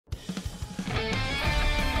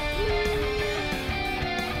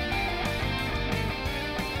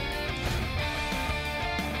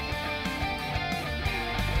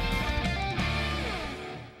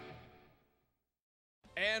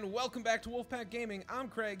and welcome back to Wolfepack Gaming. I'm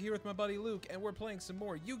Craig here with my buddy Luke, and we're playing some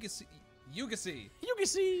more Yugasi, Legio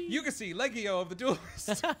of the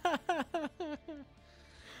Duelist.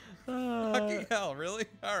 Fucking hell, really?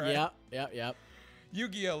 All right. Yep.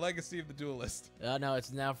 Yu-Gi-Oh! Legacy of the Duelist. No,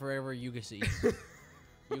 it's now forever Yugasi.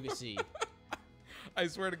 Yugasi. I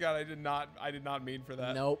swear to God, I did not mean for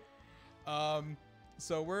that. Nope.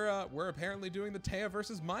 So we're apparently doing the Taya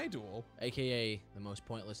versus my duel, AKA the most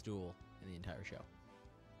pointless duel in the entire show.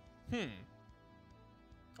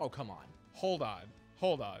 Oh, come on. Hold on.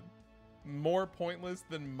 More pointless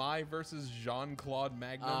than my versus Jean-Claude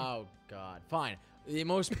Magnum? Oh God. Fine. The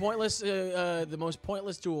most pointless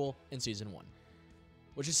duel in season 1,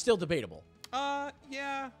 which is still debatable.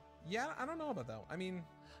 Yeah. I don't know about that. I mean,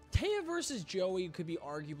 Taya versus Joey could be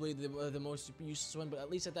arguably the most useless one, but at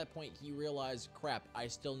least at that point he realized, crap, I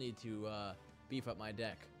still need to beef up my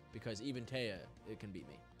deck because even Taya, it can beat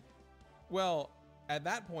me. Well, at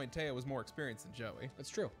that point, Taya was more experienced than Joey. That's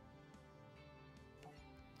true.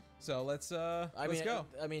 So let's go. I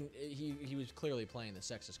mean, he was clearly playing the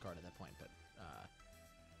sexist card at that point, but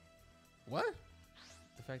what?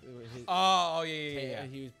 The fact that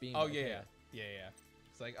he was being yeah.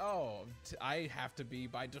 It's like, oh, I have to be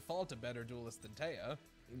by default a better duelist than Taya.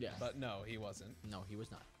 Yeah. But no, he wasn't. No, he was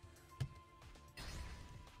not.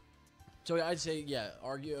 So I'd say, yeah,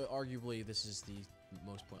 arguably this is the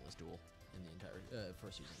most pointless duel in the entire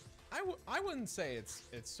first season. I wouldn't say it's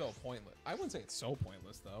so pointless. I wouldn't say it's so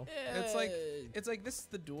pointless though. It's like this is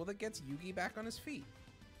the duel that gets Yugi back on his feet.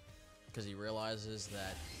 Because he realizes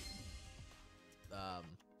that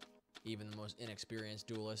even the most inexperienced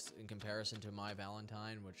duelist in comparison to my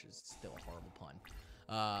Valentine, which is still a horrible pun,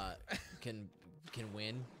 can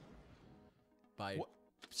win by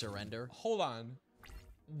surrender. Hold on.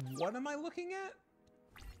 What am I looking at?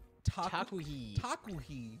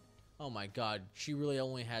 Takuhi. Oh my God, she really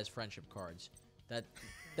only has friendship cards.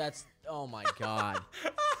 That's oh my God.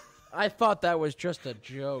 I thought that was just a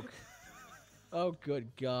joke. Oh good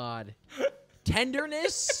God.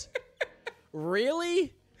 Tenderness?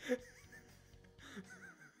 Really?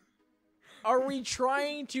 Are we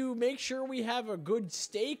trying to make sure we have a good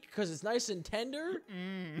steak because it's nice and tender?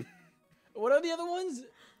 What are the other ones?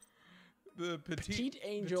 The petite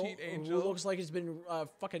angel, who looks like it's been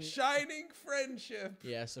fucking shining friendship.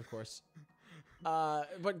 Yes, of course.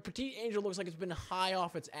 But petite angel looks like it's been high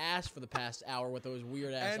off its ass for the past hour with those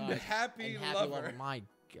weird ass eyes. Happy lover. My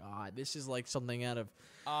God, this is like something out of.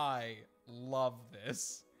 I love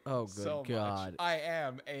this. Oh good so God! Much. I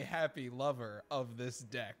am a happy lover of this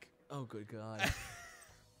deck. Oh good God!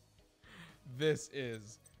 This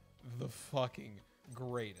is the fucking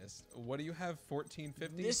greatest. What do you have?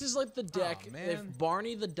 1450? This is like the deck. Oh, if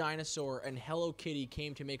Barney the dinosaur and Hello Kitty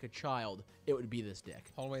came to make a child, it would be this deck.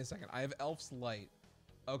 Hold on, wait a second. I have Elf's Light.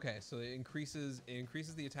 Okay, so it increases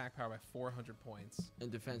the attack power by 400 points and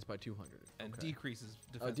defense by 200. And decreases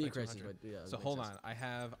defense by 200. But yeah, so hold on. I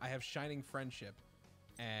have Shining Friendship,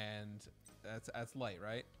 and that's light,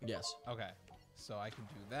 right? Yes. Okay, so I can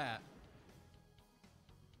do that,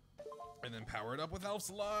 and then power it up with Elf's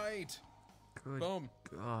Light. Good Boom.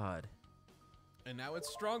 God. And now it's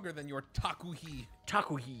stronger than your Takuhi.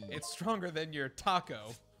 It's stronger than your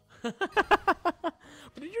taco.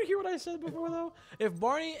 But did you hear what I said before, though? If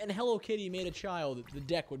Barney and Hello Kitty made a child, the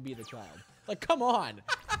deck would be the child. Like, come on.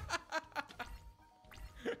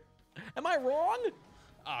 Am I wrong?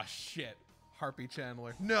 Ah, shit. Harpy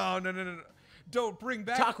Channeler. No. Don't bring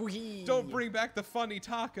back Takuhi. Don't bring back the funny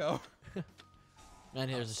taco. And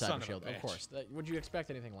here's the Cyber Shield, of course. Would you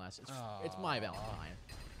expect anything less? It's my Valentine.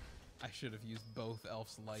 I should have used both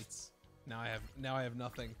Elf's Lights. Now I have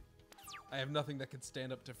nothing. I have nothing that could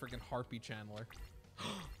stand up to freaking Harpy Channeler.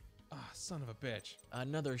 Ah, son of a bitch.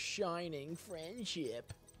 Another shining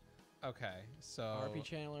friendship. Okay, so Harpy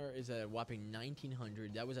Channeler is at a whopping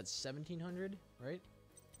 1900. That was at 1700, right?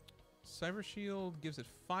 Cyber Shield gives it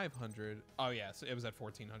 500. Oh yeah, so it was at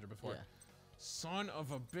 1400 before. Yeah. Son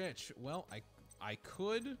of a bitch. Well, I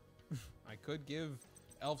could give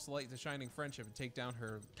Elf's Light to Shining Friendship and take down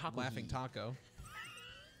her laughing taco.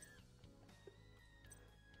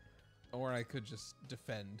 Or I could just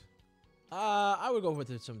defend. I would go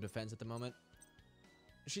with some defense at the moment.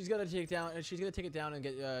 She's gonna take it down and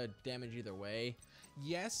get damage either way.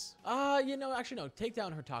 Yes. You know, actually no. Take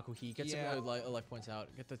down her Takuhi. Get some life points out.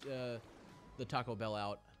 Get the Taco Bell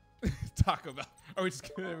out. Taco Bell. Are we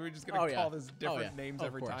just gonna call this different names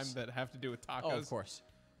every time that have to do with tacos? Oh, of course.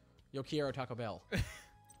 Yo quiero Taco Bell.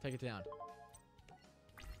 Take it down.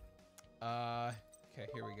 Okay,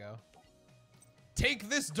 here we go. Take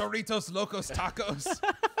this, Doritos Locos Tacos.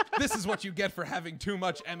 This is what you get for having too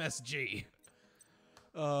much MSG.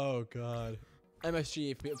 Oh God.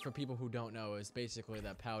 MSG, for people who don't know, is basically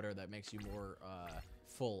that powder that makes you more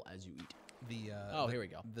full as you eat. Here we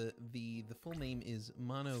go. The full name is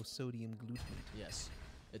monosodium glutamate. Yes,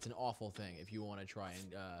 it's an awful thing if you want to try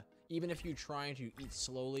and even if you're trying to eat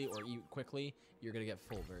slowly or eat quickly, you're gonna get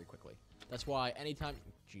full very quickly. That's why anytime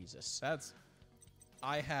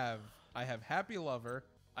I have Happy Lover,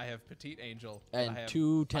 I have Petite Angel, and I have,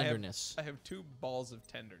 two Tenderness. I have 2 balls of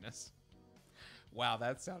Tenderness. Wow,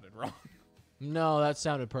 that sounded wrong. No, that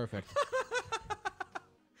sounded perfect.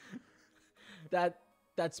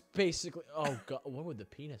 That's basically. Oh God, what would the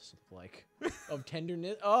penis look like of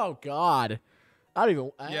Tenderness? Oh God, I don't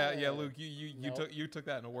even. Yeah, Luke, you took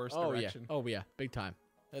that in a worse direction. Oh yeah, big time.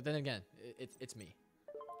 Then again, it's me.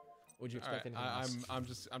 Would you expect anything else? I'm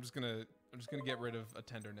just gonna get rid of a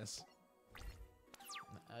Tenderness.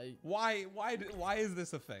 Why is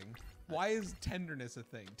this a thing? Why is Tenderness a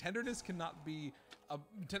thing? Tenderness cannot be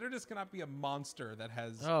a monster that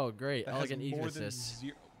has. Oh great, that elegant has more than egotists.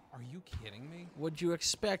 0. Are you kidding me? Would you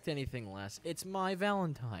expect anything less? It's my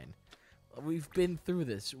Valentine. We've been through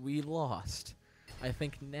this. We lost. I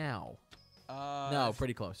think now. No,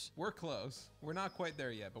 pretty close. We're close. We're not quite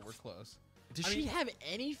there yet, but we're close. Does she have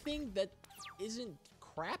anything that isn't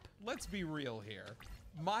crap? Let's be real here.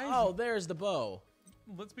 Oh, there's the bow.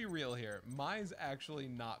 Let's be real here. Mai's actually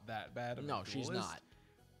not that bad of a No, she's duelist. not.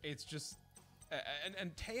 It's just,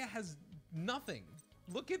 and Taya has nothing.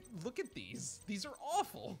 Look at these. These are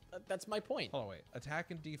awful. That's my point. Oh wait,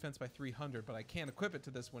 attack and defense by 300, but I can't equip it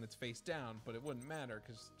to this when it's face down. But it wouldn't matter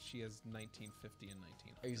because she has 1950 and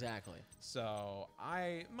 1900. Exactly. So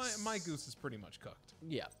my goose is pretty much cooked.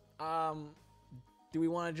 Yeah. Do we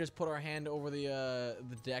want to just put our hand over the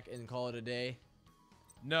deck and call it a day?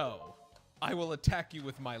 No, I will attack you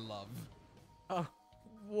with my love. Oh,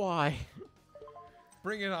 why?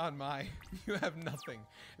 Bring it on, Mai. You have nothing.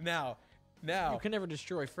 Now. You can never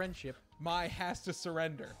destroy friendship. Mai has to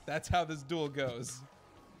surrender. That's how this duel goes.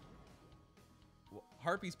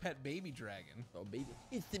 Harpy's pet baby dragon. Oh, baby.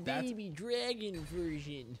 It's the baby dragon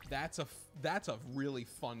version. That's a really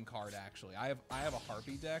fun card, actually. I have a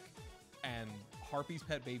Harpy deck, and Harpy's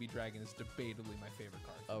pet baby dragon is debatably my favorite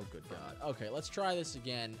card. Oh, good God. Okay, let's try this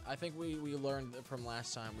again. I think we learned from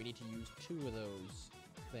last time we need to use 2 of those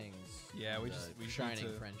things. Yeah, we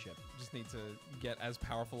shining friendship. Just need to get as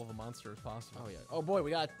powerful of a monster as possible. Oh yeah. Oh boy,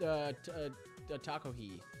 we got taco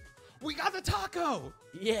he. We got the taco.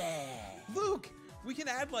 Yeah. Luke, we can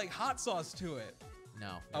add like hot sauce to it.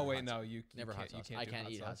 No. Oh wait, no, you never hot sauce. I can't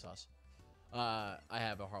eat hot sauce. I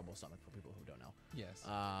have a horrible stomach for people who don't know. Yes.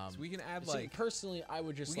 So we can add like. Personally, I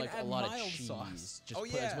would just like a lot of cheese. Sauce. Just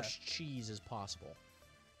put as much cheese as possible.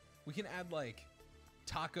 We can add like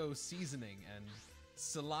taco seasoning and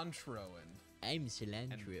cilantro and. I'm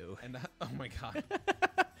cilantro. And oh my God.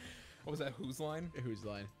 What was that? Whose line? Whose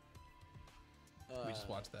line? We just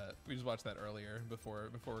watched that. We just watched that earlier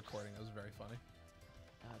before recording. That was very funny.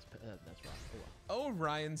 That's wrong. Oh, well. Oh,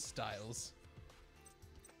 Ryan Styles.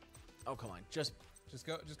 Oh come on, just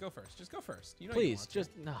go first. Just go first. You know. Please,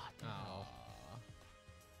 just no. Oh.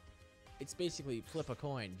 It's basically flip a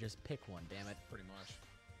coin. Just pick one. Damn it. Pretty much.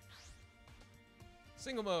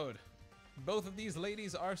 Single mode. Both of these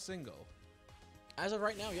ladies are single. As of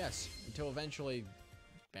right now, yes. Until eventually,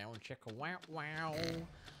 bow chicka wow wow.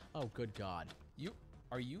 Oh, good God.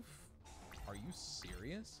 Are you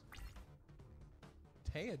serious?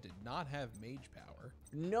 Taya did not have mage power.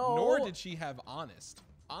 No. Nor did she have honest.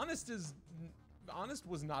 Honest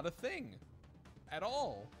was not a thing at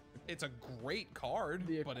all. It's a great card,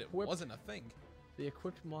 but it wasn't a thing. The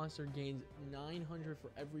equipped monster gains 900 for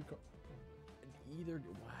every card. Either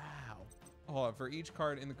wow. Oh, for each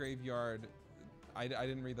card in the graveyard, I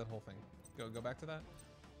didn't read that whole thing. Go back to that.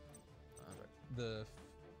 The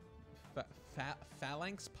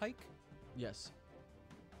phalanx pike. Yes.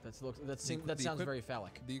 That sounds very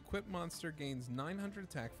phallic. The equipped monster gains 900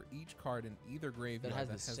 attack for each card in either graveyard that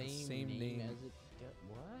has the same name as it.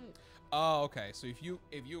 What? Oh, okay. So if you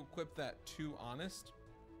equip that to honest,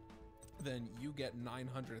 then you get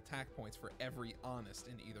 900 attack points for every honest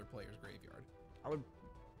in either player's graveyard. I would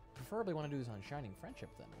preferably want to do this on Shining Friendship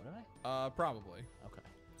then, wouldn't I? Probably. Okay.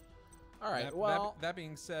 All right. Well, that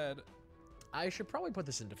being said, I should probably put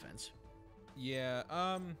this in defense. Yeah.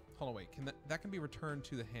 Hold on. Wait. That can be returned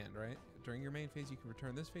to the hand, right? During your main phase, you can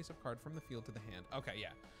return this face-up card from the field to the hand. Okay. Yeah.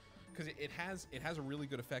 Because it has a really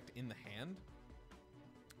good effect in the hand,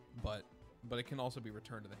 but it can also be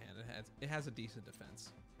returned to the hand. It has a decent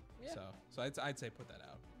defense. Yeah. So I'd say put that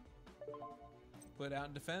out. Put it out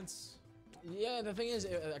in defense. Yeah. The thing is,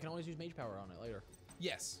 I can always use mage power on it later.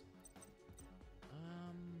 Yes.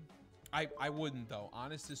 I wouldn't though.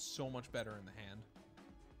 Honest is so much better in the hand.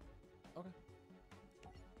 Okay.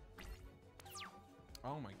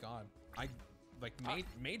 Oh my god. I like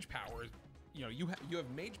mage power. You know, you have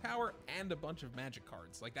mage power and a bunch of magic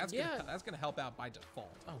cards. Like that's gonna help out by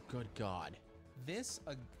default. Oh good god. This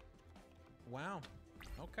wow.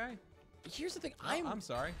 Okay. Here's the thing. Well, I'm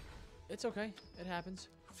sorry. It's okay. It happens.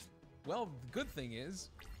 Well, the good thing is,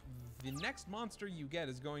 the next monster you get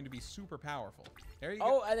is going to be super powerful. There you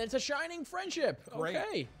go. Oh, and it's a shining friendship. Great.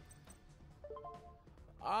 Okay.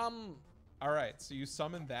 All right, so you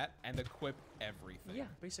summon that and equip everything. Yeah,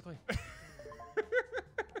 basically.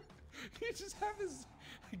 You just have this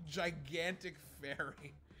gigantic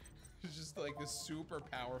fairy. It's just like this super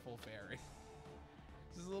powerful fairy.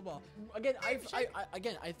 Just a little ball. Again,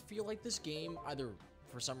 I feel like this game either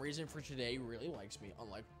for some reason for today really likes me,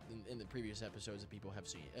 unlike in the previous episodes that people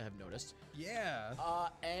have noticed. Yeah.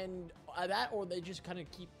 And that, or they just kind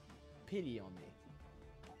of keep pity on me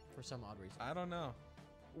for some odd reason. I don't know.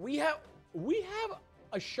 We have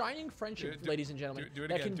a shining friendship, ladies and gentlemen. Do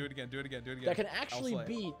it again. Do it again. Do it again. Do it again. That can actually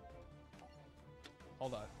beat.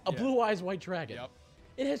 Hold on. A blue eyes white dragon. Yep.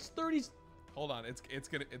 It has 30. Hold on. It's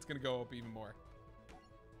gonna go up even more.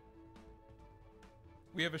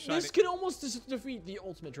 We have a shining. This can almost defeat the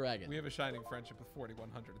ultimate dragon. We have a shining friendship with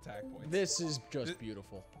 4,100 attack points. This is just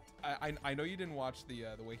beautiful. I know you didn't watch the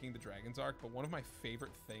Waking the Dragons arc, but one of my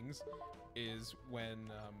favorite things is when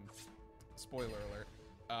spoiler alert,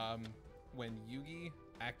 when Yugi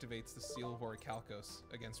activates the Seal of Orichalcos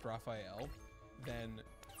against Raphael, then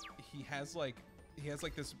he has like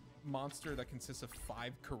this monster that consists of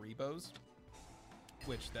 5 Karibos,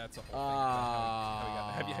 which that's a whole thing. How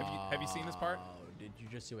we got that. Have you seen this part? Did you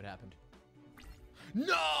just see what happened?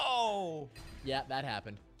 No! Yeah, that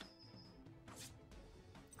happened.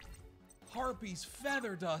 Harpy's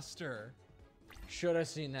Feather Duster. Should have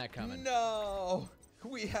seen that coming. No!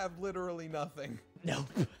 We have literally nothing. Nope.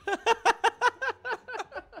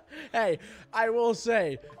 Hey, I will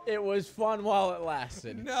say, it was fun while it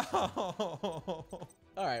lasted. No!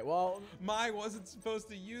 All right, well... Mai wasn't supposed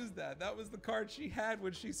to use that. That was the card she had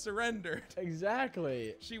when she surrendered.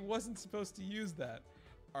 Exactly. She wasn't supposed to use that.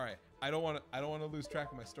 All right, I don't want to lose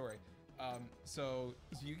track of my story. So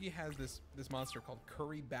Yugi has this monster called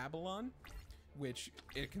Curry Babylon, which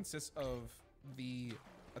it consists of the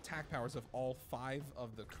attack powers of all 5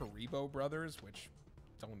 of the Karibo brothers, which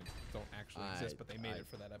don't actually exist, but they made it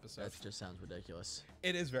for that episode. That just sounds ridiculous.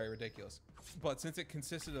 It is very ridiculous. But since it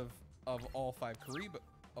consisted of all 5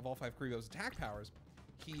 Karibo's attack powers,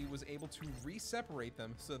 he was able to re-separate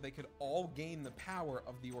them so that they could all gain the power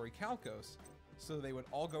of the Orichalcos, so they would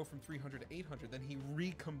all go from 300 to 800. Then he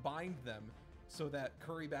recombined them so that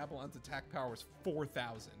Curry Babylon's attack power was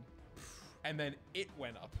 4,000. And then it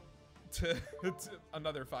went up to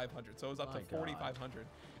another 500. So it was up to 4,500.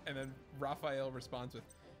 And then Raphael responds with,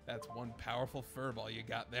 "That's one powerful furball you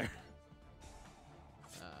got there."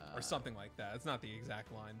 Or something like that. It's not the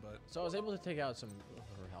exact line, but... So I was able to take out some of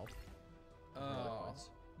her health. Oh,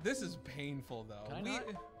 this is painful, though. Can I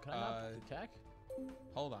not attack?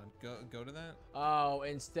 Hold on. Go to that. Oh,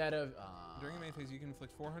 instead of... During the main phase, you can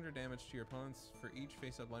inflict 400 damage to your opponents for each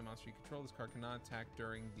face-up blind monster you control. This card cannot attack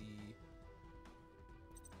during the...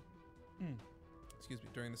 Excuse me.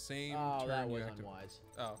 During the same turn that you was activate. unwise.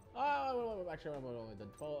 Oh. Actually, I would have only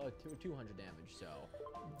done 200 damage, so...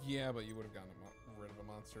 Yeah, but you would have gotten rid of a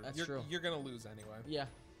monster. That's true. You're going to lose anyway. Yeah.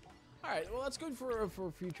 All right, well, that's good for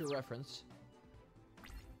future reference.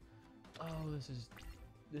 Oh, this is...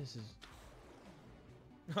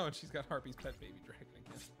 Oh, and she's got Harpy's pet baby dragon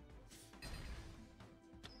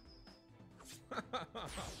again.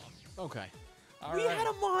 Okay. We had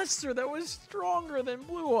a monster that was stronger than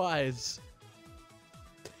Blue Eyes.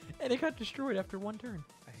 And it got destroyed after one turn.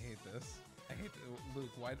 I hate this.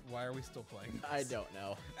 Luke, why are we still playing this? I don't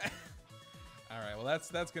know. All right, well that's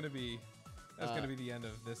gonna be the end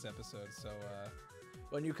of this episode. So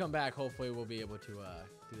when you come back, hopefully we'll be able to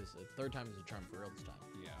do this. Third time is a charm for real this time.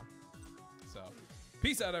 yeah. So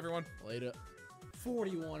peace out, everyone. Later.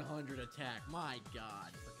 4,100 attack. My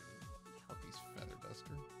God. Harpy's Feather Duster.